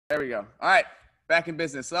There we go. All right, back in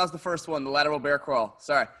business. So that was the first one, the lateral bear crawl.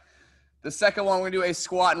 Sorry. The second one, we're going to do a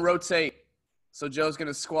squat and rotate. So Joe's going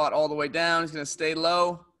to squat all the way down. He's going to stay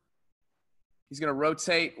low. He's going to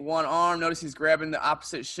rotate one arm. Notice he's grabbing the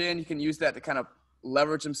opposite shin. You can use that to kind of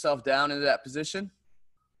leverage himself down into that position.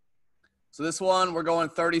 So this one, we're going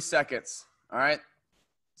 30 seconds. All right.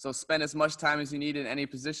 So spend as much time as you need in any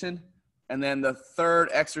position. And then the third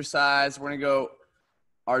exercise, we're going to go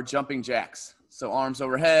our jumping jacks. So arms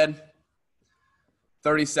overhead,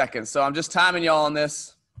 30 seconds. So I'm just timing y'all on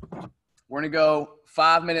this. We're going to go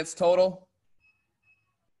 5 minutes total.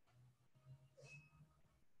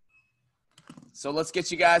 So let's get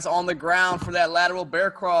you guys on the ground for that lateral bear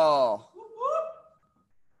crawl.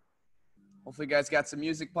 Hopefully you guys got some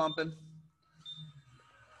music pumping.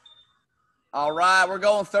 All right, we're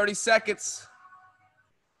going 30 seconds.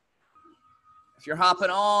 If you're hopping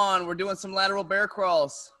on, we're doing some lateral bear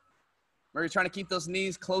crawls. Where you're trying to keep those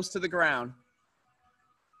knees close to the ground.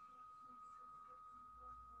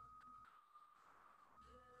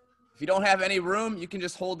 If you don't have any room, you can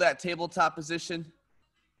just hold that tabletop position.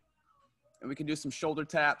 And we can do some shoulder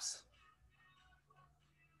taps.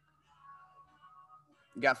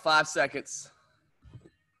 You got 5 seconds.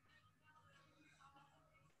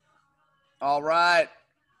 All right,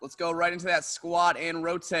 let's go right into that squat and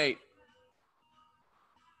rotate.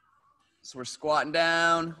 So we're squatting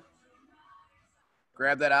down.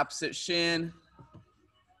 Grab that opposite shin.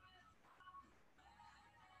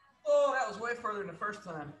 Oh, that was way further than the first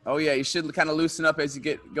time. Oh, yeah, you should kind of loosen up as you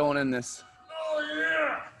get going in this. Oh,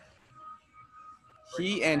 yeah.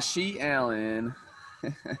 He and she, Allen.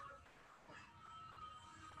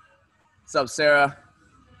 What's up, Sarah?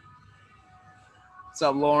 What's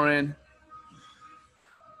up, Lauren?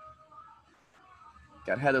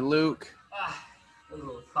 Got Heather Luke. A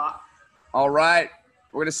little thought. All right.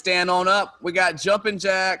 We're going to stand on up. We got jumping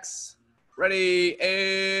jacks. Ready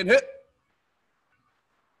and hit.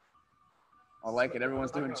 I like it.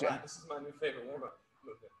 Everyone's doing jacks. This is my new favorite warm-up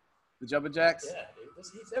movement. The jumping jacks? Yeah, dude.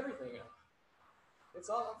 This heats everything up. It's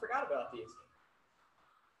all I forgot about these.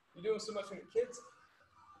 You're doing so much when you're kids.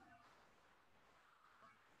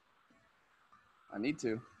 I need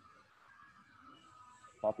to.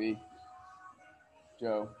 Poppy.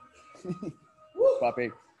 Joe.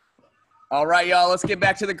 Poppy. All right, y'all. Let's get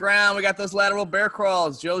back to the ground. We got those lateral bear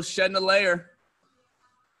crawls. Joe's shedding a layer.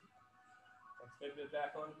 Fitbit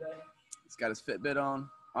back on today. He's got his Fitbit on.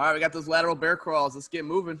 All right, we got those lateral bear crawls. Let's get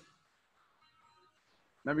moving.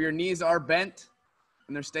 Remember, your knees are bent,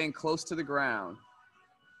 and they're staying close to the ground.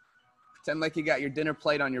 Pretend like you got your dinner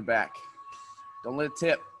plate on your back. Don't let it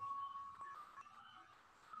tip.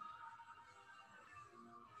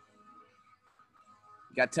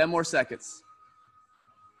 You got 10 more seconds.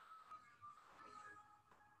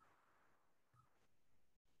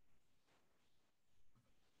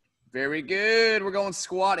 Very good. We're going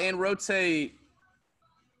squat and rotate.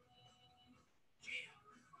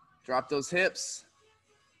 Drop those hips.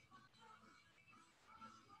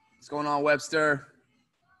 What's going on, Webster?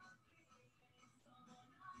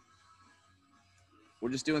 We're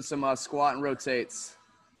just doing some squat and rotates.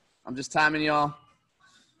 I'm just timing y'all.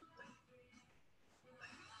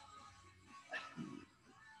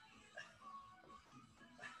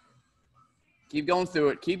 Keep going through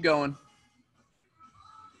it. Keep going.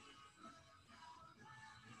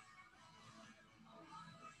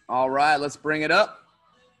 All right, let's bring it up.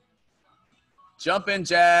 Jumping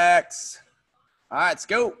jacks. All right, let's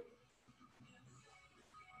go.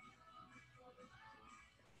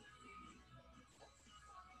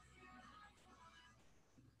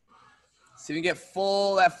 See if you get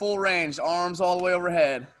that full range, arms all the way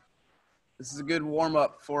overhead. This is a good warm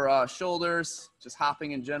up for shoulders, just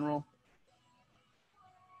hopping in general.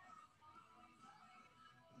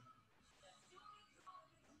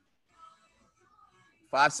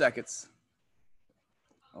 Five seconds.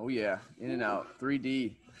 Oh, yeah. In and out.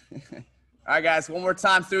 3D. All right, guys. One more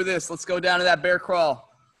time through this. Let's go down to that bear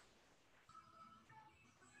crawl.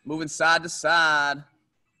 Moving side to side.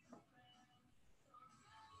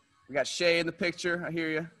 We got Shay in the picture. I hear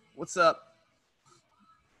you. What's up?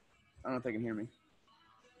 I don't know if they can hear me.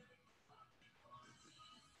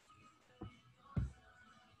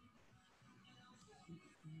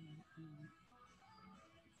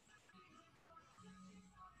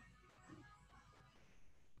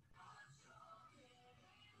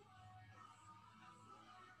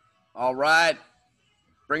 All right.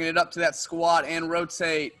 Bringing it up to that squat and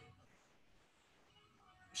rotate.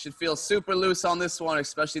 Should feel super loose on this one,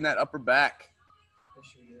 especially in that upper back.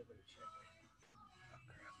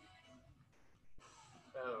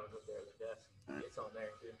 Oh, look there, the desk. It's on there,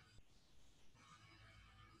 too.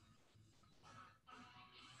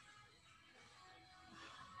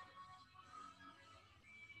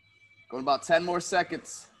 Going about 10 more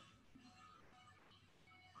seconds.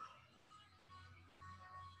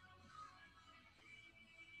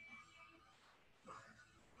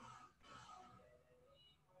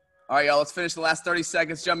 All right, y'all, let's finish the last 30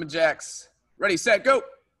 seconds. Jumping jacks. Ready, set, go.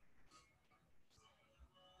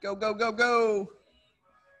 Go, go, go, go.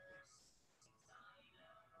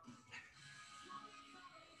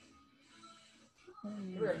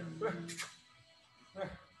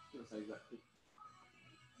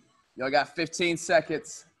 Y'all got 15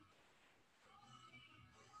 seconds.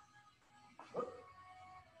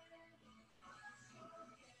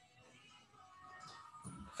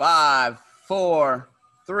 Five, 4,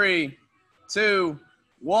 3, 2,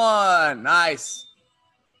 1. Nice.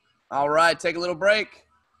 All right, take a little break.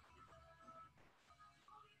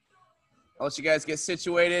 I'll let you guys get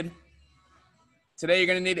situated. Today you're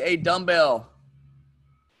going to need a dumbbell.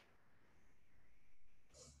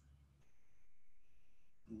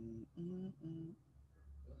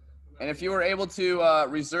 And if you were able to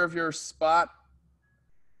reserve your spot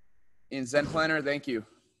in Zen Planner, thank you.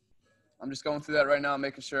 I'm just going through that right now,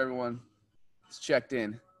 making sure everyone is checked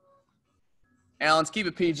in. Alan, keep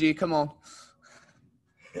it PG. Come on.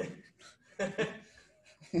 All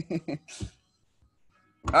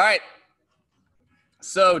right.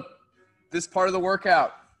 So this part of the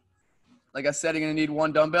workout, like I said, you're going to need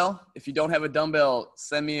one dumbbell. If you don't have a dumbbell,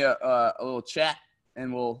 send me a little chat,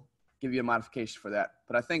 and we'll give you a modification for that.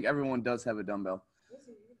 But I think everyone does have a dumbbell.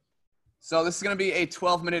 So this is going to be a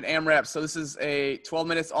 12-minute AMRAP. So this is a 12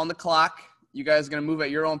 minutes on the clock. You guys are going to move at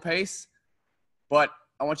your own pace. But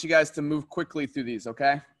I want you guys to move quickly through these,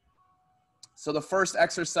 okay? So the first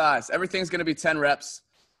exercise, everything's going to be 10 reps.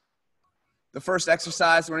 The first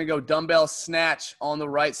exercise, we're going to go dumbbell snatch on the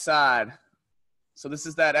right side. So this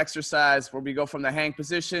is that exercise where we go from the hang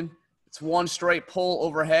position. It's one straight pull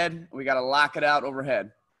overhead. We got to lock it out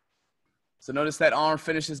overhead. So notice that arm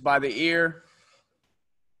finishes by the ear.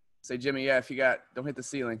 Say, Jimmy, yeah, if you got, don't hit the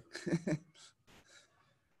ceiling.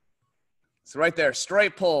 So right there,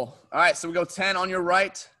 straight pull. All right, so we go 10 on your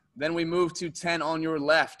right, then we move to 10 on your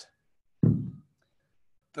left.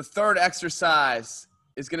 The third exercise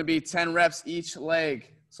is going to be 10 reps each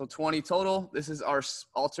leg, so 20 total. This is our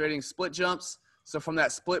alternating split jumps. So from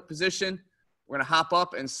that split position, we're going to hop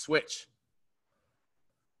up and switch.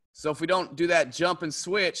 So if we don't do that jump and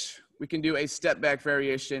switch, we can do a step back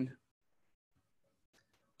variation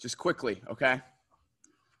just quickly, okay?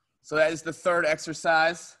 So that is the third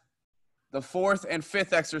exercise. The fourth and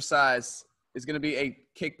fifth exercise is going to be a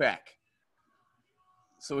kickback.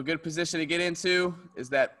 So a good position to get into is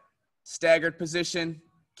that staggered position.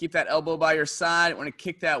 Keep that elbow by your side. We're going to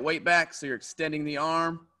kick that weight back so you're extending the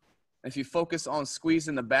arm. If you focus on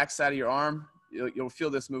squeezing the back side of your arm, you'll feel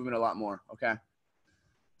this movement a lot more, okay?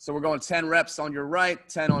 So we're going 10 reps on your right,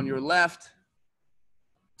 10 on your left.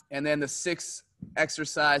 And then the sixth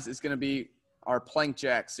exercise is going to be our plank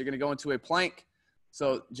jacks. So you're going to go into a plank.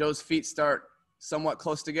 So Joe's feet start somewhat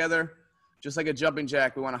close together. Just like a jumping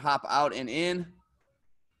jack, we want to hop out and in.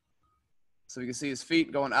 So you can see his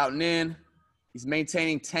feet going out and in. He's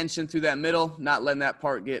maintaining tension through that middle, not letting that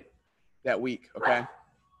part get that weak, okay?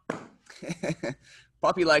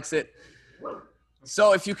 Puppy likes it.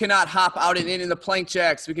 So if you cannot hop out and in the plank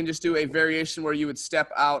jacks, we can just do a variation where you would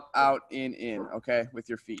step out, in, okay, with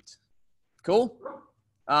your feet. Cool?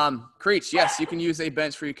 Creech, yes, you can use a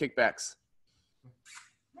bench for your kickbacks.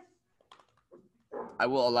 I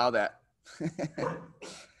will allow that.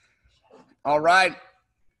 All right.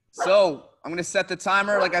 So I'm going to set the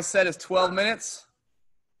timer. Like I said, it's 12 minutes.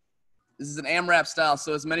 This is an AMRAP style,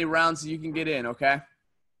 so as many rounds as you can get in, okay?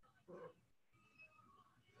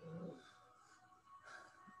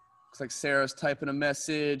 Looks like Sarah's typing a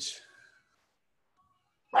message.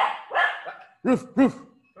 Roof, roof.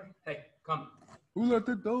 Hey, come. Who let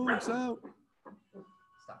the dogs out?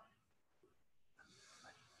 Stop.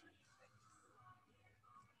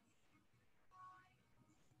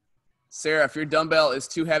 Sarah, if your dumbbell is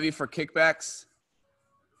too heavy for kickbacks,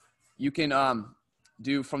 you can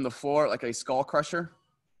do from the floor like a skull crusher.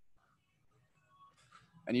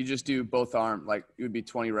 And you just do both arm, like it would be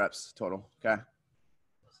 20 reps total, okay?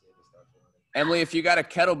 Emily, if you got a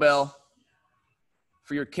kettlebell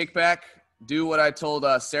for your kickback, do what I told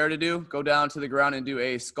Sarah to do. Go down to the ground and do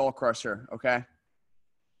a skull crusher, okay?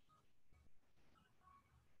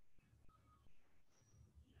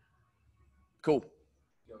 Cool.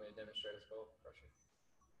 You want me to demonstrate a skull crusher?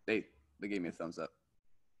 They gave me a thumbs up.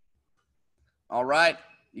 All right.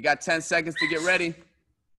 You got 10 seconds to get ready.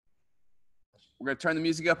 We're going to turn the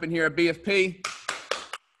music up in here at BFP.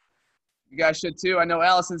 You guys should too. I know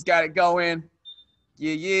Allison's got it going.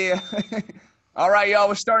 Yeah, yeah. All right, y'all,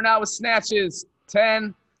 we're starting out with snatches.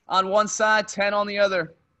 10 on one side, 10 on the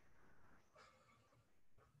other.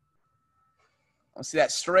 Let's see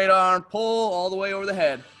that straight arm pull all the way over the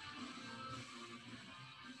head.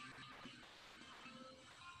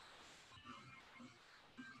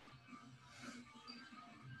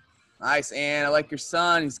 Nice, Ann. I like your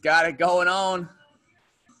son. He's got it going on.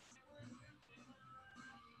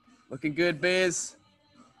 Looking good, Biz.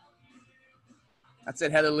 That's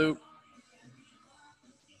it, Heather Loop.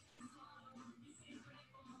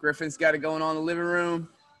 Griffin's got it going on in the living room.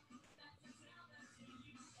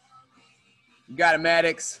 You got it,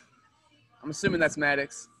 Maddox. I'm assuming that's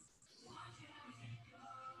Maddox.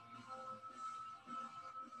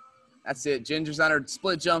 That's it. Ginger's on her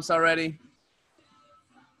split jumps already.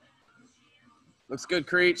 Looks good,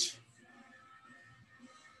 Creech.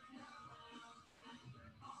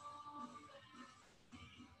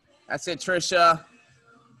 That's it, Trisha.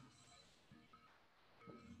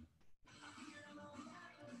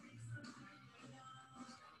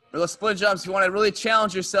 For those split jumps, if you want to really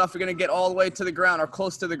challenge yourself, you're going to get all the way to the ground or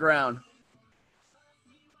close to the ground.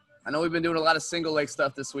 I know we've been doing a lot of single leg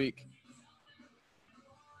stuff this week.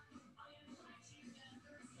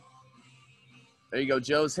 There you go.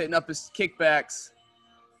 Joe's hitting up his kickbacks.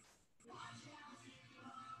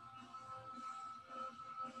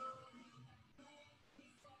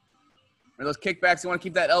 For those kickbacks, you want to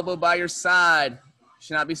keep that elbow by your side.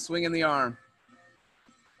 Should not be swinging the arm.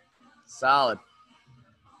 Solid.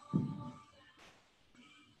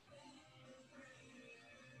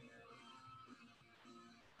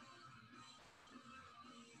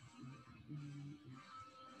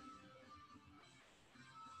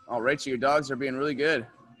 Oh, Rachel, your dogs are being really good.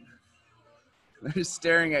 They're just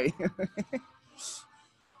staring at you.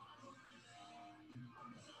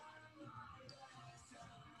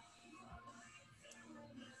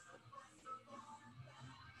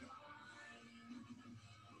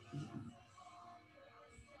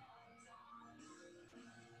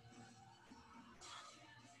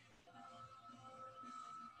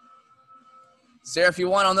 Sarah, if you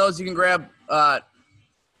want on those, you can grab,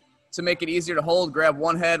 to make it easier to hold, grab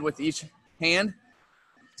one head with each hand.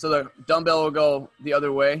 So the dumbbell will go the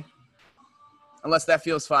other way, unless that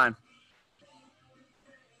feels fine.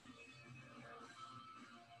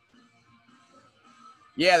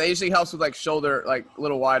 Yeah, that usually helps with like shoulder, like a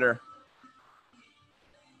little wider.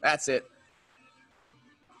 That's it.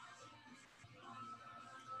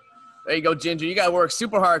 There you go, Ginger. You got to work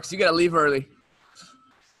super hard because you got to leave early.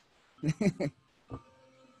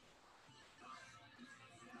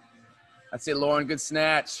 That's it, Lauren. Good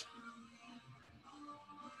snatch.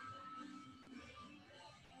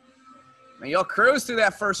 Man, y'all cruised through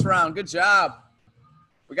that first round. Good job.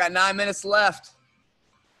 We got 9 minutes left.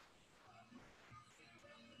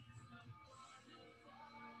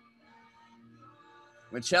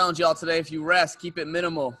 I'm going to challenge y'all today. If you rest, keep it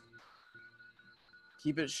minimal.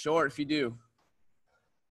 Keep it short if you do.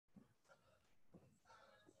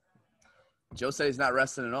 Joe said he's not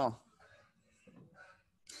resting at all.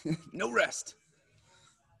 No rest.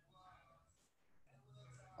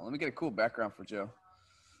 Oh, let me get a cool background for Joe.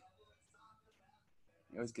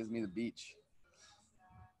 He always gives me the beach.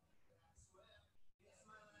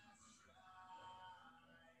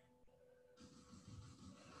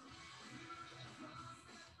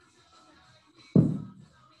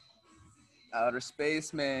 Outer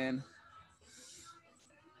space, man.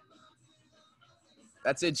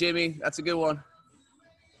 That's it, Jimmy. That's a good one.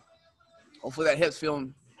 Hopefully that hip's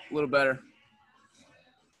feeling a little better.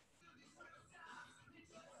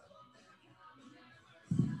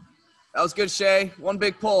 That was good, Shay. One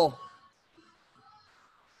big pull.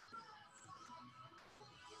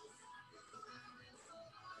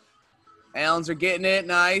 Allens are getting it.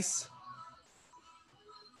 Nice.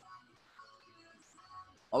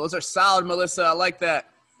 Oh, those are solid, Melissa. I like that.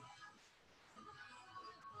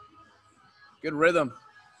 Good rhythm.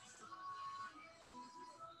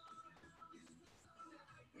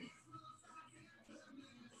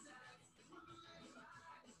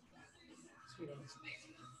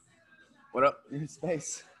 What up? You're in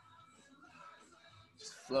space.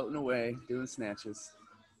 Just floating away, doing snatches.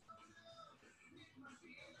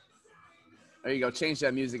 There you go. Change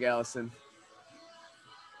that music, Allison.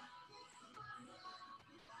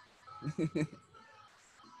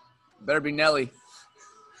 Better be Nelly.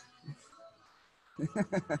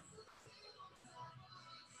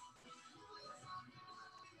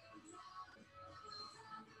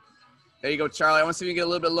 There you go, Charlie. I want to see if you can get a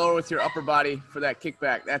little bit lower with your upper body for that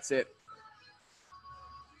kickback. That's it.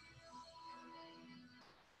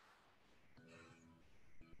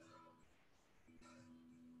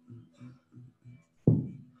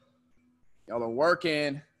 Y'all are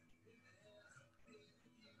working.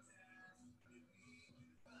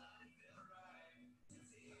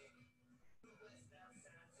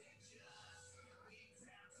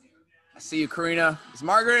 I see you, Karina. Is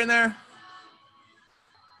Margaret in there?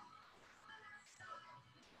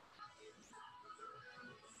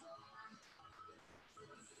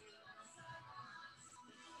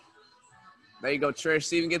 There you go, Trish.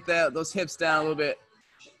 See if you can get those hips down a little bit.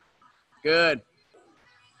 Good.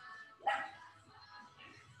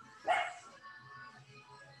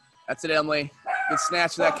 That's it, Emily. Good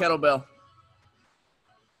snatch of that kettlebell.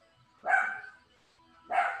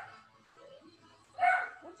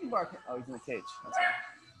 What's he barking? Oh, he's in the cage. That's fine.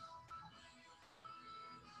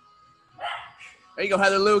 There you go,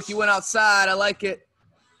 Heather Luke. You went outside. I like it.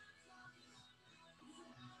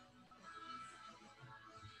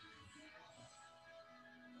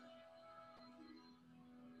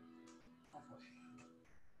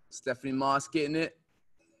 Stephanie Moss getting it.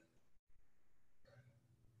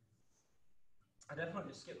 I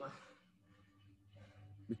definitely just skipped my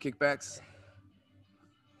kickbacks.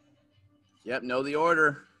 Yep, know the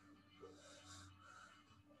order.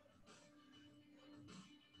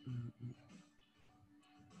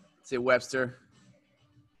 Say Webster.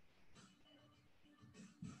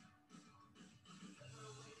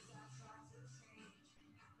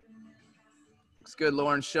 Looks good,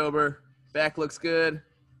 Lauren Schober. Back looks good.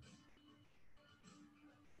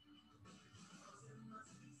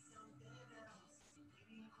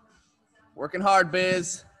 Working hard,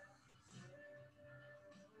 Biz.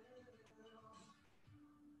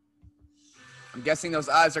 I'm guessing those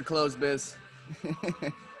eyes are closed, Biz.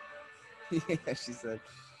 Yeah, she said.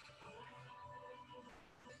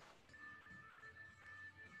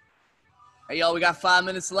 Hey, y'all, we got 5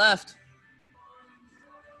 minutes left.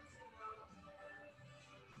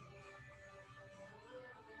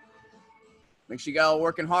 Make sure you got all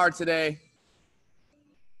working hard today.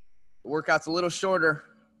 The workout's a little shorter.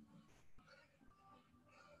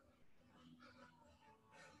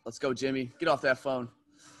 Let's go, Jimmy. Get off that phone.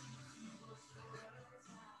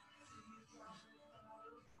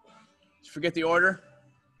 Did you forget the order?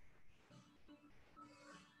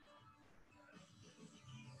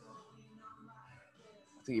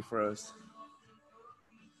 I think he froze.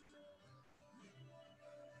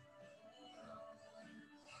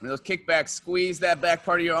 When those kickbacks, squeeze that back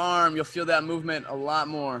part of your arm. You'll feel that movement a lot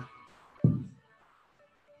more.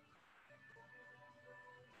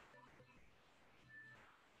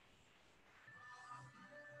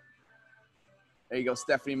 There you go,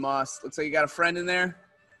 Stephanie Moss. Looks like you got a friend in there.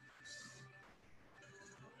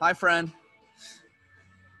 Hi, friend.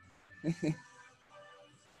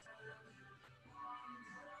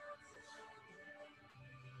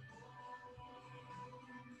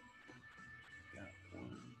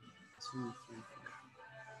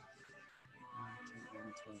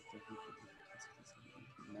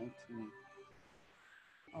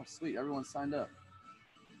 Oh, sweet. Everyone signed up.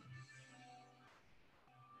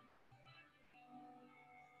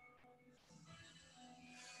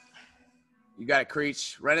 You got it,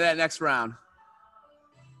 Creech. Right to that next round.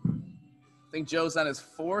 I think Joe's on his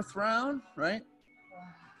 4th round, right?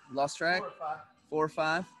 Lost track? 4 or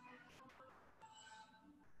 5.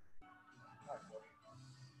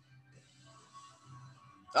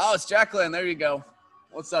 Oh, it's Jacqueline. There you go.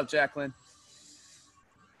 What's up, Jacqueline?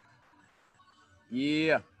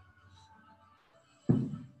 Yeah.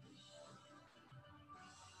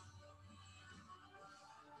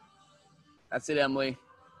 That's it, Emily.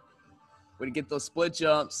 Way to get those split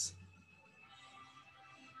jumps.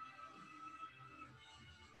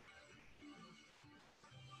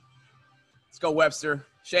 Let's go, Webster.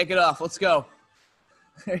 Shake it off. Let's go.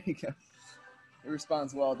 There you go. He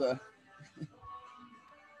responds well to.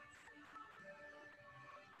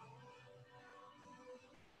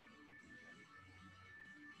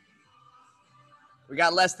 We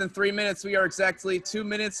got less than 3 minutes. We are exactly 2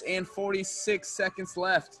 minutes and 46 seconds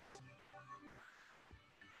left.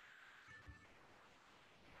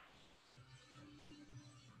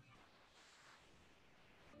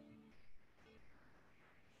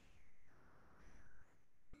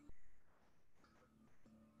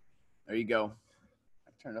 There you go.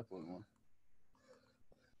 I turned up a little more.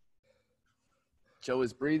 Joe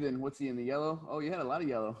is breathing. What's he in the yellow? Oh, you had a lot of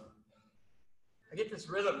yellow. I get this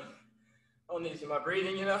rhythm on these in my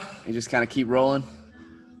breathing, you know. You just kind of keep rolling.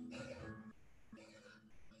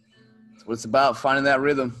 That's what it's about, finding that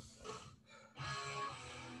rhythm.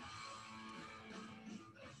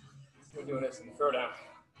 We're doing this in the throwdown.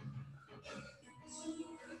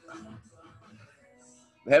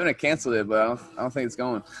 They haven't canceled it, but I don't think it's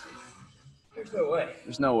going. There's no way.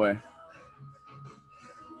 There's no way.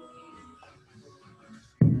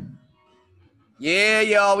 Yeah,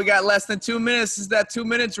 y'all, we got less than 2 minutes. This is that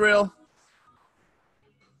 2-minute drill.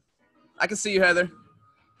 I can see you, Heather.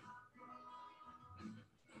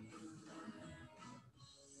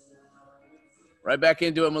 Right back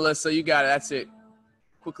into it, Melissa. You got it. That's it.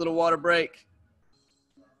 Quick little water break.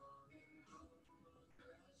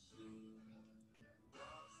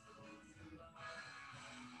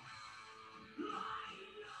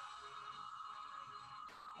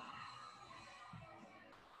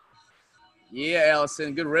 Yeah,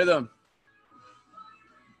 Allison. Good rhythm.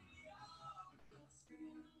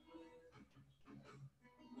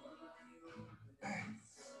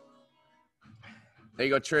 There you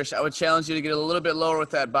go, Trish. I would challenge you to get a little bit lower with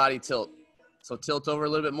that body tilt. So tilt over a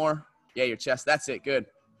little bit more. Yeah, your chest. That's it. Good.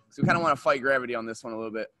 So we kind of want to fight gravity on this one a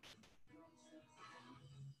little bit.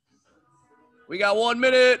 We got 1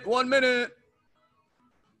 minute. 1 minute.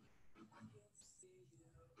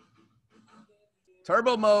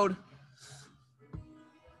 Turbo mode.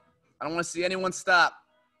 I don't want to see anyone stop.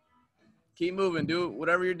 Keep moving. Do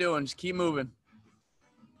whatever you're doing. Just keep moving.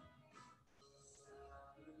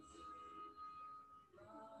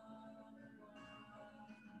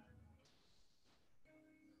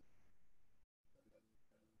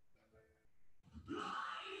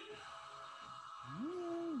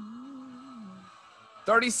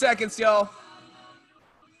 "30 seconds, y'all."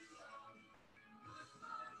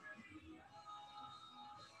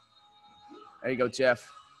 There you go,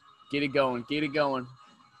 Jeff. Get it going. Get it going.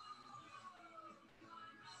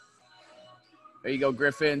 There you go,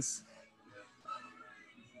 Griffins.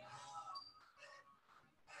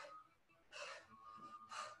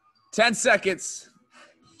 "10 seconds.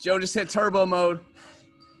 Joe just hit turbo mode.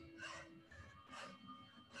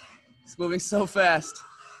 It's moving so fast.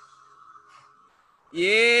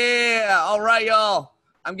 Yeah. All right, y'all.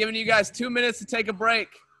 I'm giving you guys 2 minutes to take a break.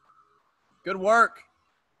 Good work.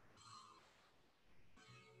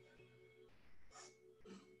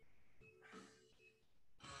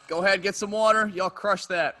 Go ahead, get some water. Y'all crush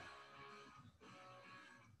that.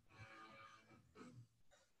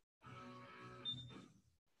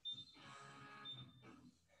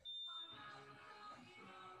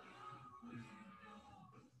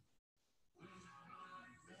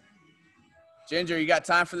 Ginger, you got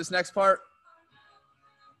time for this next part?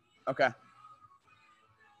 Okay.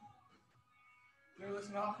 Do you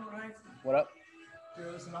listen to Hawthorne Heights? What up? Do you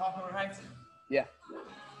listen to Hawthorne Heights? Yeah.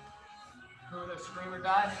 Remember the Screamer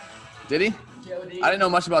died? Did he? J.O.D. I didn't know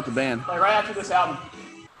much about the band. Like right after this album.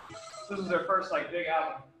 This was their first like big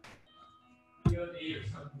album. J.O.D. or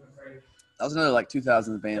something crazy. That was another like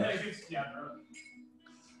 2000s band. Yeah, bro.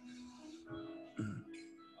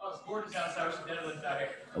 Oh, it's gorgeous outside. We should deadlift out here.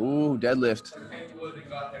 Ooh, deadlift. Like paint the wood and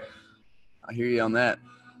go out there. I hear you on that.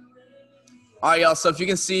 All right, y'all. So if you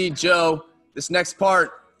can see Joe, this next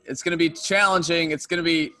part, it's going to be challenging. It's going to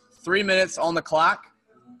be 3 minutes on the clock.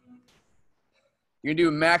 You're going to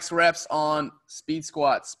do max reps on speed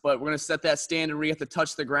squats, but we're going to set that standard where you have to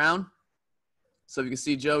touch the ground. So if you can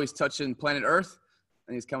see Joe, he's touching planet Earth,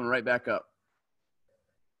 and he's coming right back up.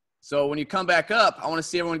 So when you come back up, I want to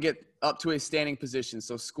see everyone get up to a standing position.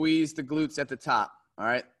 So squeeze the glutes at the top, all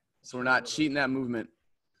right? So we're not cheating that movement.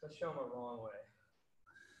 Let's show them a wrong way.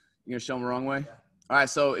 You're going to show them the wrong way? Yeah. All right,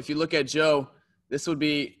 so if you look at Joe, this would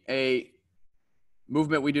be a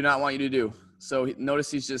movement we do not want you to do. So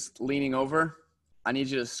notice he's just leaning over. I need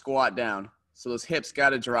you to squat down. So those hips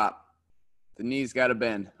got to drop. The knees got to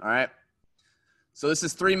bend, all right? So this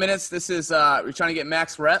is 3 minutes. This is, we're trying to get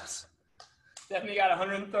max reps. Stephanie got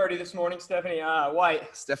 130 this morning. Stephanie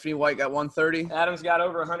White. Stephanie White got 130. Adam's got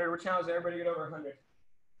over 100. We're challenging everybody to get over 100.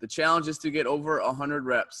 The challenge is to get over 100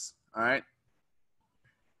 reps, all right?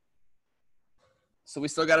 So we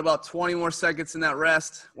still got about 20 more seconds in that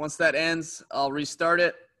rest. Once that ends, I'll restart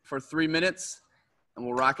it for 3 minutes, and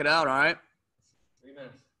we'll rock it out, all right? 3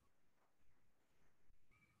 minutes.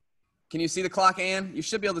 Can you see the clock, Ann? You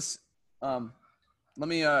should be able to let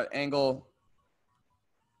me angle.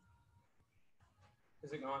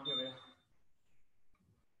 Is it gone? Give me.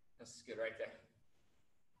 That's good right there.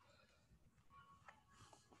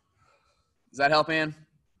 Does that help, Ann?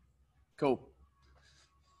 Cool.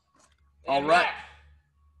 All And right. Mac.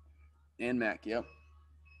 And mac, yep.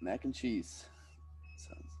 Mac and cheese.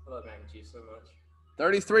 Sounds. I love mac and cheese so much.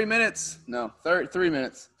 33 minutes. No, 3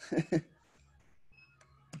 minutes.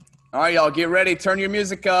 All right, y'all, get ready. Turn your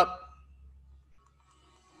music up.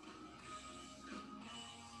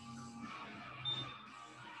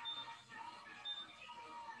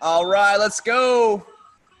 All right, let's go.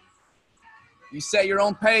 You set your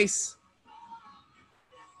own pace.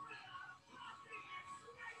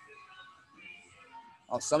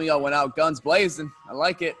 Oh, some of y'all went out guns blazing. I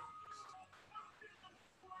like it.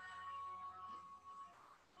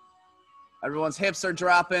 Everyone's hips are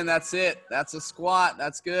dropping. That's it. That's a squat.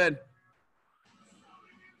 That's good.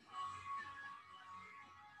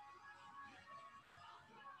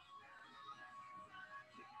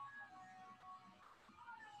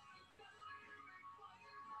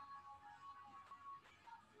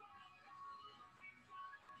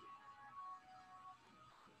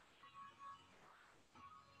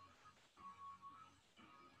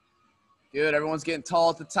 Good. Everyone's getting tall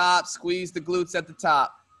at the top. Squeeze the glutes at the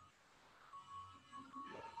top.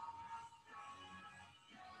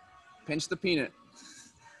 Pinch the peanut.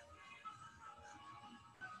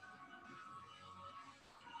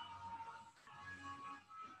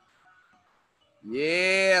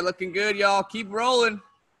 Yeah, looking good, y'all. Keep rolling.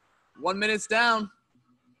 1 minute's down.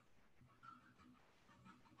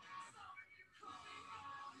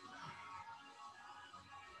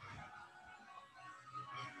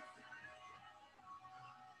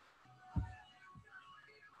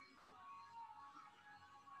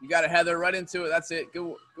 You got it, Heather, right into it. That's it.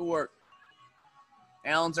 Good work.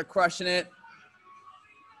 Allens are crushing it.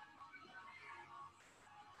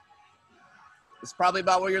 It's probably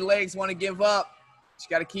about where your legs want to give up. You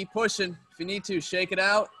got to keep pushing. If you need to, shake it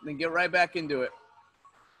out, then get right back into it.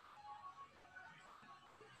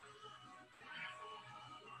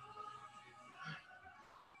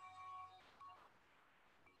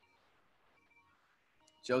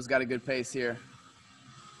 Joe's got a good pace here.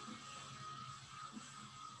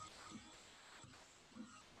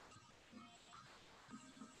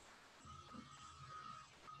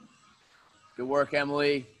 Good work,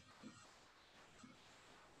 Emily.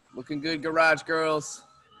 Looking good, Garage Girls.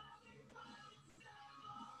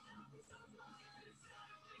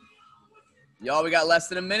 Y'all, we got less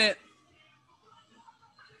than a minute.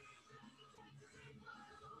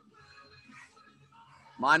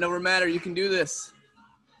 Mind over matter. You can do this.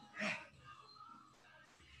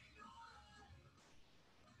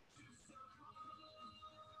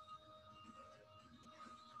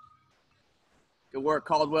 Good work,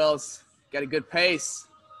 Caldwell's. Got a good pace.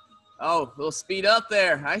 Oh, a little speed up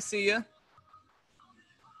there. I see you.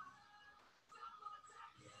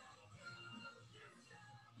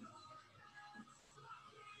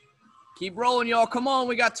 Keep rolling, y'all. Come on.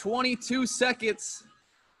 We got 22 seconds.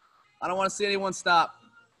 I don't want to see anyone stop.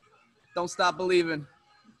 Don't stop believing.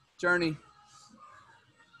 Journey.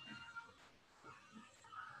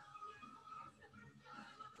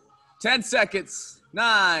 Ten seconds.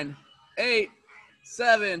 9, 8,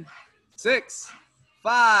 7, 6,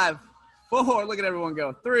 5, 4. Look at everyone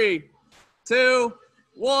go. 3, 2,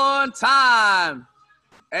 1. Time.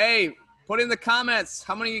 Hey, put in the comments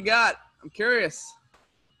how many you got. I'm curious.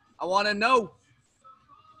 I want to know.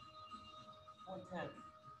 110.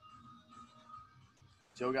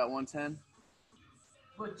 Joe got 110.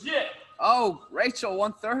 Legit. Oh, Rachel,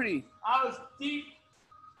 130. I was deep.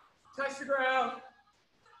 Touch the ground.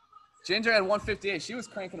 Ginger had 158. She was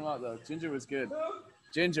cranking them out, though. Ginger was good. Who?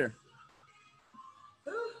 Ginger.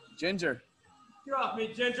 Who? Ginger. Get off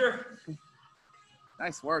me, Ginger.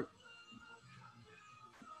 Nice work.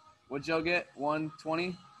 What'd Joe get?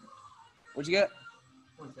 120? What'd you get?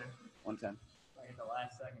 110. 110. Like at the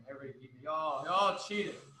last second. Everybody beat me. Y'all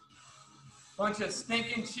cheated. Bunch of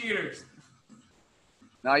stinking cheaters.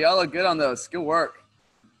 Now, y'all look good on those. Good work.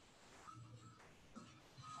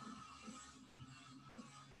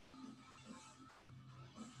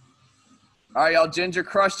 All right, y'all. Ginger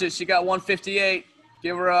crushed it. She got 158.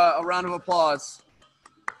 Give her a round of applause.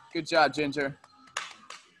 Good job, Ginger.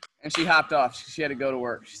 And she hopped off. She had to go to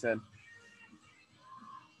work, she said.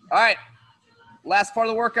 All right. Last part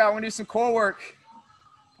of the workout, we're going to do some core work.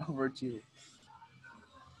 Over to you.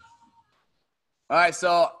 All right,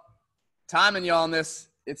 so timing y'all on this.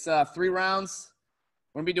 It's 3 rounds.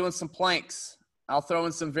 We're going to be doing some planks. I'll throw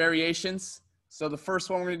in some variations. So the first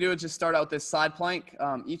one we're going to do is just start out with this side plank.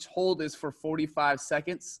 Each hold is for 45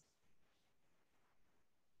 seconds.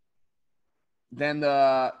 Then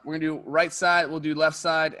we're going to do right side, we'll do left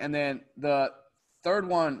side. And then the third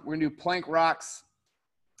one, we're going to do plank rocks.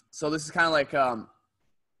 So this is kind of like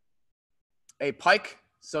a pike.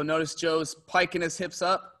 So notice Joe's piking his hips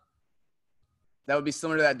up. That would be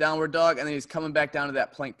similar to that downward dog. And then he's coming back down to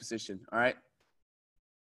that plank position. All right.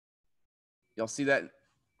 Y'all see that?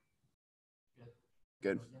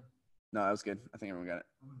 Good. No, that was good. I think everyone got it.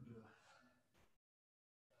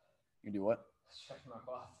 You do what? Checking my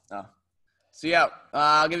clock. Oh. So yeah,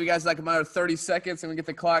 I'll give you guys like another 30 seconds and we get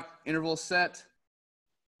the clock interval set.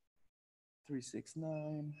 3, 6,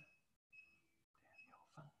 9.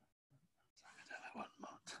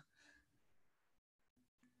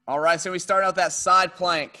 All right, so we start out that side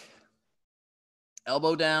plank.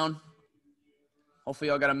 Elbow down. Hopefully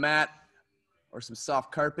y'all got a mat. or some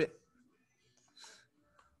soft carpet.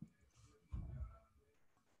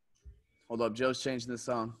 Hold up, Joe's changing the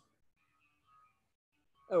song.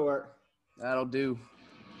 That'll work. That'll do.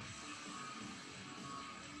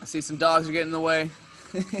 I see some dogs are getting in the way.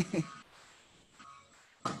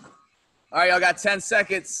 All right, y'all got 10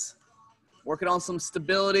 seconds. Working on some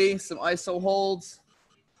stability, some ISO holds.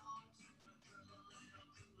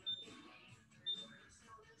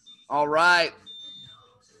 All right.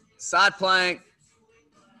 Side plank.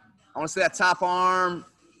 I want to see that top arm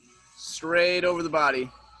straight over the body.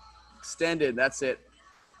 Extended, that's it.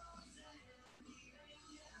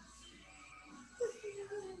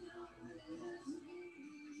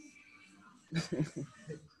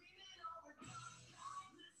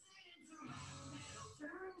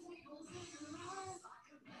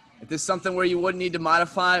 If this is something where you wouldn't need to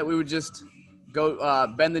modify it, we would just go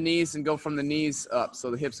bend the knees and go from the knees up so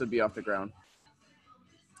the hips would be off the ground.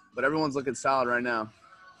 But everyone's looking solid right now.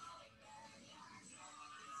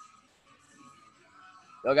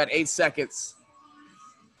 Y'all got 8 seconds.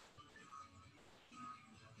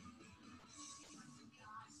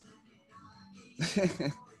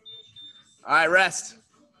 All right, rest.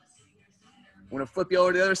 I'm going to flip you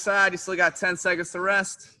over to the other side. You still got 10 seconds to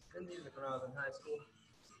rest. Didn't use it when I was in high school.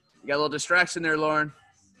 You got a little distraction there, Lauren.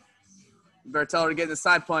 You better tell her to get in the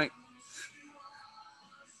side plank.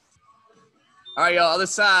 All right, y'all, other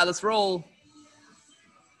side. Let's roll.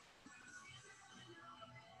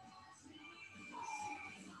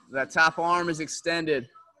 That top arm is extended.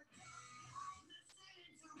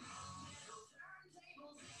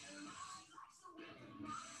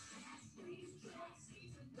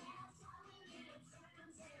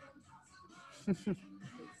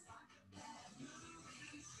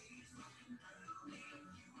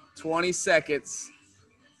 "20 seconds.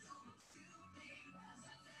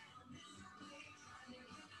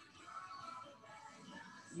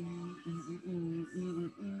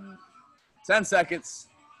 "10 seconds.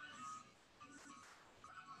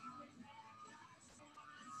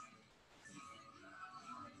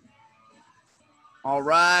 All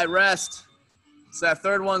right, rest. So that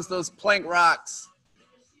third one's those plank rocks.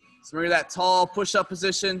 So remember that tall push-up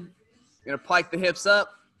position. You're gonna pike the hips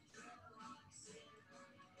up.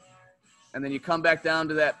 And then you come back down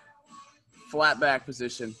to that flat back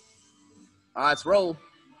position. All right, let's roll.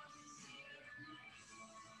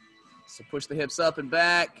 So push the hips up and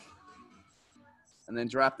back. And then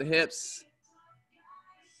drop the hips.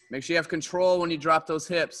 Make sure you have control when you drop those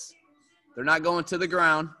hips. They're not going to the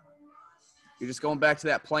ground. You're just going back to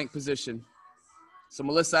that plank position. So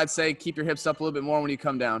Melissa, I'd say keep your hips up a little bit more when you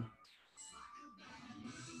come down.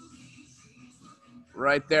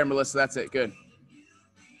 Right there, Melissa, that's it, good.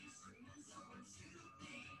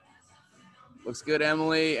 Looks good,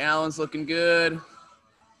 Emily. Alan's looking good.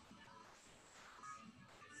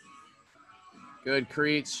 Good,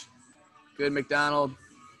 Creech. Good, McDonald.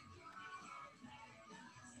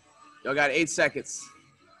 Y'all got 8 seconds.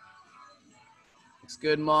 Looks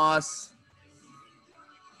good, Moss.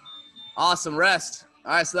 Awesome, rest.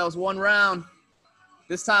 All right, so that was one round.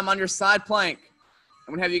 This time on your side plank,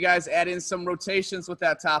 I'm gonna have you guys add in some rotations with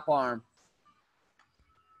that top arm.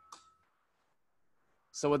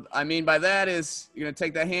 So what I mean by that is you're gonna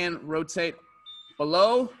take that hand, rotate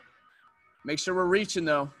below. Make sure we're reaching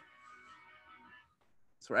though.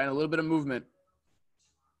 So we're adding a little bit of movement.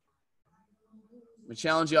 I'm gonna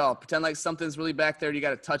challenge y'all. Pretend like something's really back there. You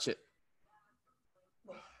gotta touch it.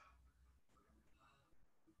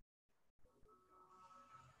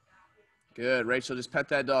 Good, Rachel, just pet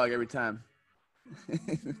that dog every time.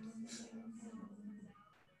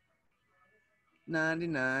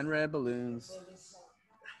 99 red balloons.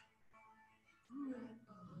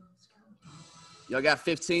 Y'all got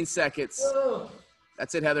 15 seconds.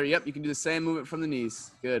 That's it, Heather. Yep, you can do the same movement from the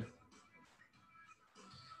knees. Good.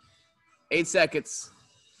 8 seconds.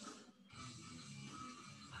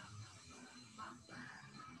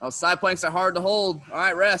 Oh, side planks are hard to hold. All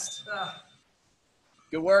right, rest.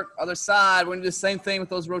 Good work. Other side. We're going to do the same thing with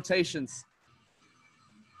those rotations.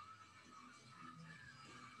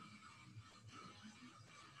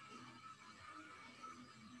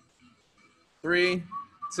 Three,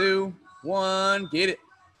 two, one. Get it.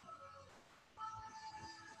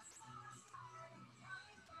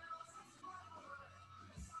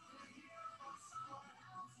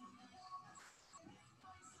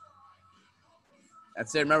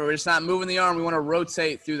 That's it. Remember, we're just not moving the arm. We want to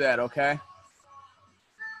rotate through that, okay?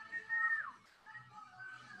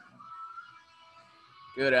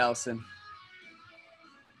 Good, Allison.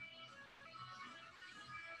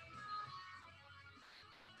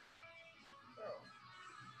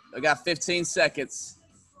 I got 15 seconds.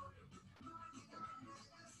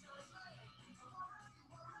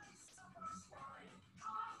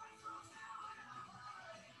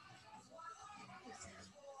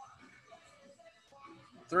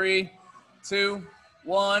 3, 2,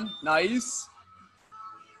 1. Nice.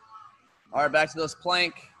 All right, back to those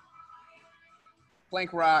plank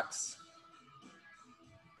rocks.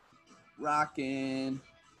 Rocking.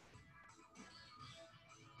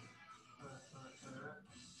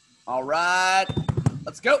 All right,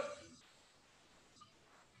 let's go.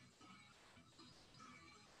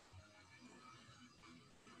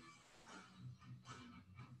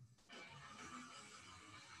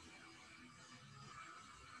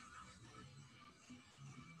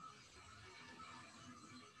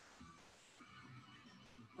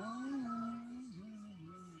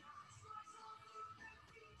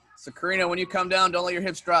 So, Karina, when you come down, don't let your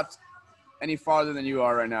hips drop any farther than you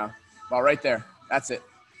are right now. About right there. That's it.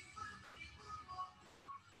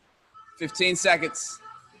 15 seconds.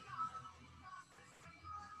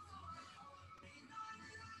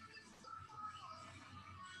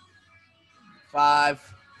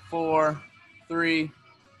 5, 4, 3,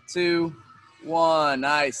 2, 1.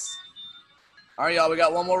 Nice. All right, y'all, we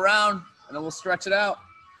got one more round, and then we'll stretch it out.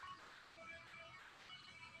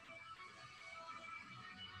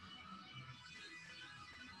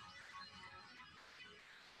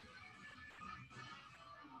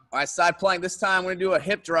 All right, side plank. This time we're going to do a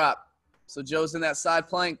hip drop. So Joe's in that side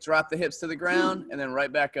plank, drop the hips to the ground, and then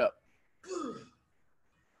right back up.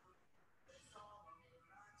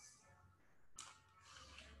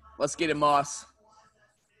 Let's get it, Moss.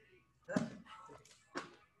 Oh,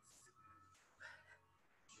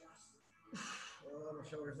 my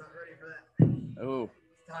shoulder's not ready for that. Oh,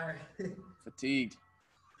 It's tired. fatigued.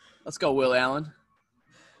 Let's go, Will Allen.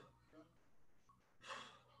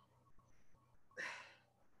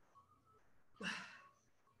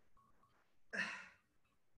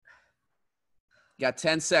 Got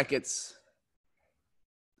 10 seconds.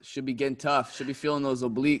 Should be getting tough. Should be feeling those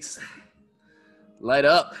obliques. Light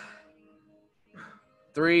up.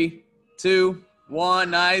 3, 2,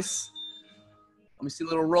 1. Nice. Let me see a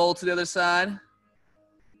little roll to the other side.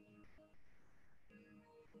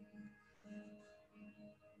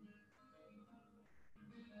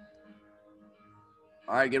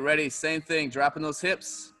 All right, get ready. Same thing. Dropping those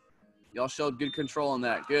hips. Y'all showed good control on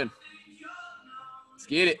that. Good. Let's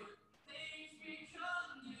get it.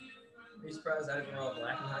 Are you surprised I didn't wear all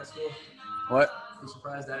black in high school? What? Are you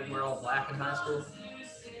surprised I didn't wear all black in high school?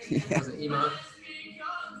 Yeah. Was it emo?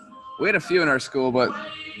 We had a few in our school, but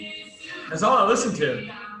That's all I listened to.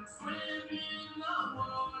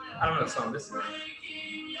 I don't know the song. This is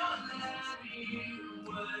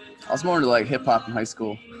I was more into like hip hop in high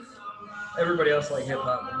school. everybody else like hip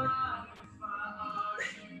hop.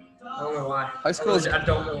 I don't know why. High school is I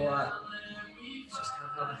don't know why. It's just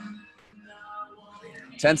kind of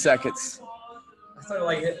 10 seconds. I started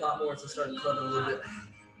like hip hop more, so I started clubbing a little bit.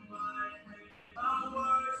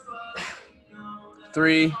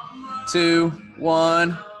 3, 2,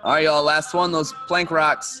 1. All right, y'all. Last one. Those plank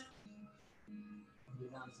rocks.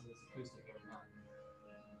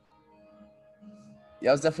 Yeah,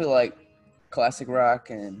 I was definitely like classic rock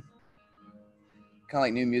and kind of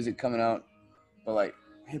like new music coming out, but like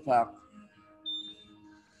hip hop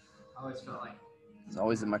I always felt like is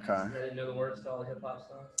always in my car. I didn't know the words to all the hip hop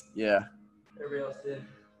songs. Yeah. Everybody else did.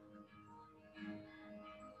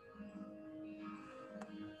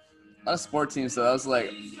 A lot of sport teams, so that was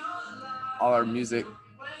like all our music.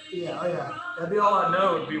 Yeah, oh yeah. That'd be all I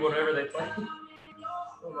know would be whatever they play.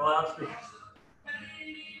 On the loudspeakers.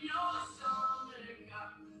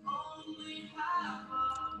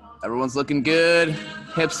 Everyone's looking good.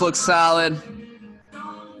 Hips look solid.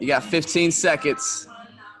 You got 15 seconds.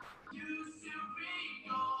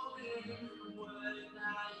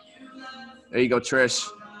 There you go, Trish.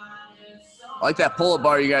 I like that pull-up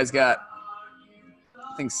bar you guys got.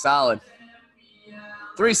 I think solid.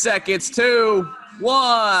 3 seconds, 2,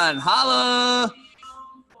 1. Holla.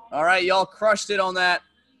 All right, y'all crushed it on that.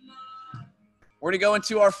 We're going to go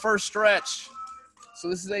into our first stretch. So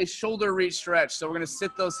this is a shoulder reach stretch. So we're going to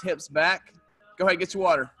sit those hips back. Go ahead, get your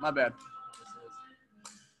water. My bad.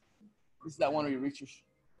 This is that one where you reach your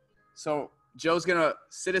So Joe's going to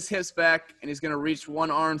sit his hips back, and he's going to reach one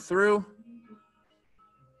arm through. And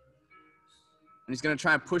he's going to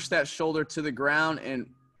try and push that shoulder to the ground and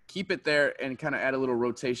keep it there and kind of add a little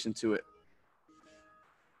rotation to it.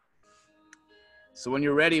 So when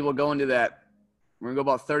you're ready, we'll go into that. We're going to go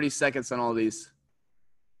about 30 seconds on all these.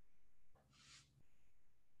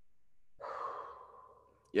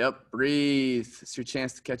 Yep, breathe. It's your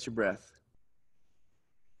chance to catch your breath.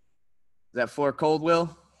 Is that for cold,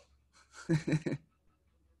 Will?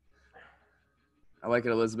 I like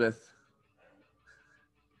it, Elizabeth.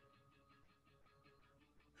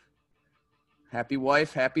 Happy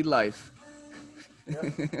wife, happy life.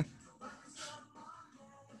 Yep.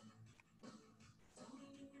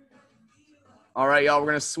 All right, y'all, we're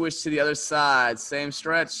going to switch to the other side. Same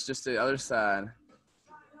stretch, just to the other side.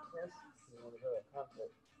 Yes. You want to go to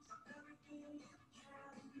conflict.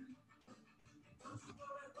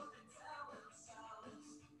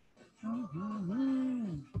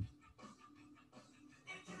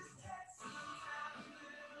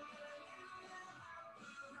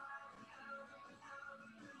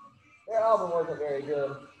 Their album wasn't very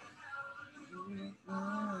good.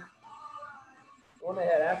 The one they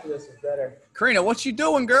had after this was better. Karina, what you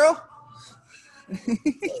doing, girl?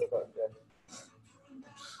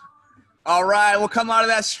 All right, we'll come out of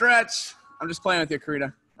that stretch. I'm just playing with you,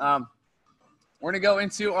 Karina. We're going to go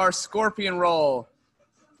into our scorpion roll.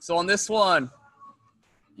 So on this one,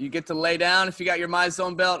 you get to lay down. If you got your My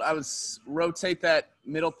Zone belt, I would rotate that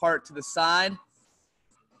middle part to the side.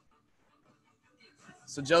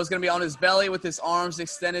 So Joe's going to be on his belly with his arms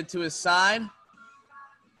extended to his side.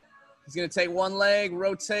 He's going to take one leg,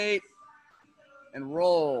 rotate, and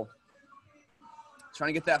roll. Trying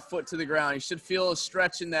to get that foot to the ground. You should feel a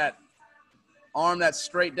stretch in that arm that's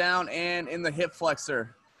straight down and in the hip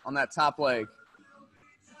flexor on that top leg.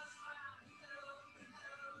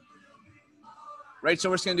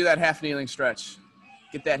 Rachel, we're just going to do that half kneeling stretch.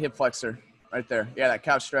 Get that hip flexor right there. Yeah, that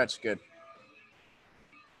couch stretch. Good.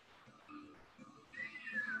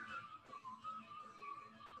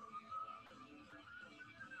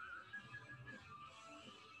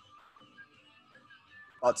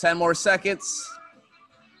 About 10 more seconds.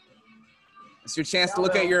 It's your chance to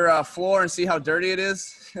look at your floor and see how dirty it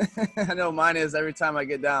is. I know mine is every time I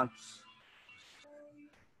get down.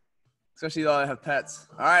 Especially though I have pets.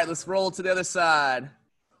 All right, let's roll to the other side.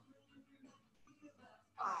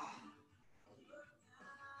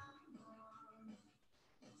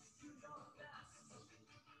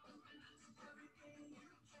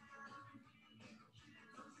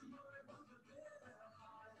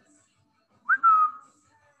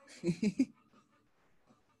 You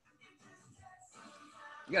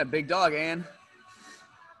got a big dog, Ann.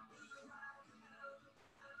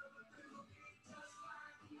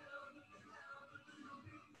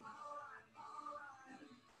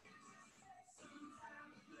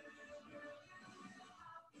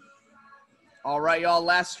 All right, y'all,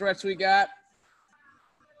 last stretch we got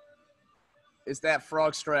is that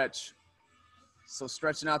frog stretch. So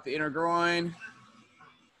stretching out the inner groin.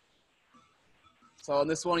 So on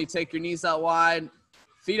this one, you take your knees out wide,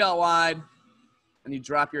 feet out wide, and you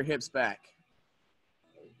drop your hips back.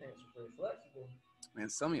 Your pants are pretty flexible. Man,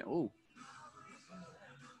 some of you, ooh.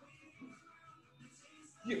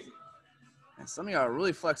 Man, some of you are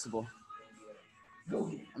really flexible. Go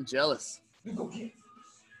get it. I'm jealous. You go get it.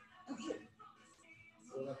 Go get it.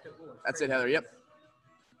 That's it, Heather. Yep.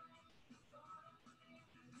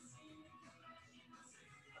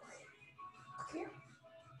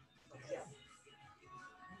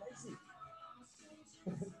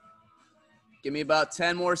 Give me about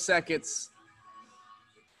 10 more seconds.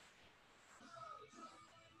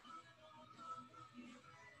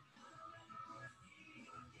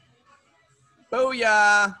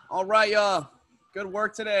 Booyah. All right, y'all. Good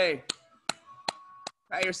work today.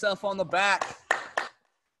 Pat yourself on the back.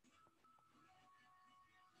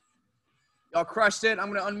 Y'all crushed it.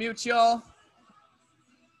 I'm going to unmute y'all.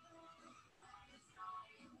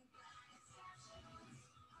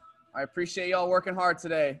 I appreciate y'all working hard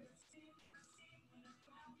today.